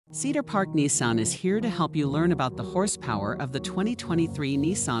Cedar Park Nissan is here to help you learn about the horsepower of the 2023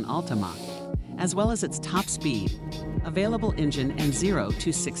 Nissan Altima, as well as its top speed, available engine and 0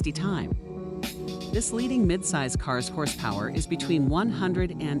 to 60 time. This leading midsize car's horsepower is between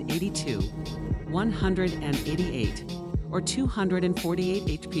 182, 188, or 248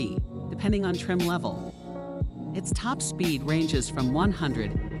 HP, depending on trim level. Its top speed ranges from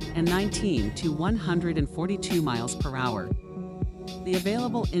 119 to 142 miles per hour. The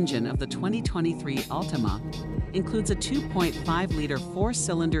available engine of the 2023 Altima includes a 2.5-liter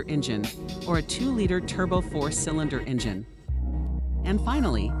 4-cylinder engine or a 2-liter turbo 4-cylinder engine. And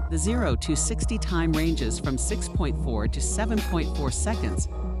finally, the 0 to 60 time ranges from 6.4 to 7.4 seconds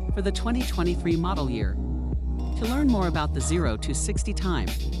for the 2023 model year. To learn more about the 0 to 60 time,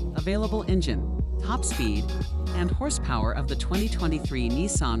 available engine, top speed, and horsepower of the 2023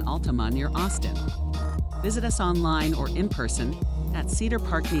 Nissan Altima near Austin, visit us online or in person at Cedar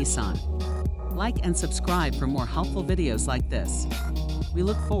Park Nissan. Like and subscribe for more helpful videos like this. We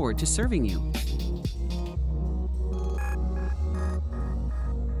look forward to serving you.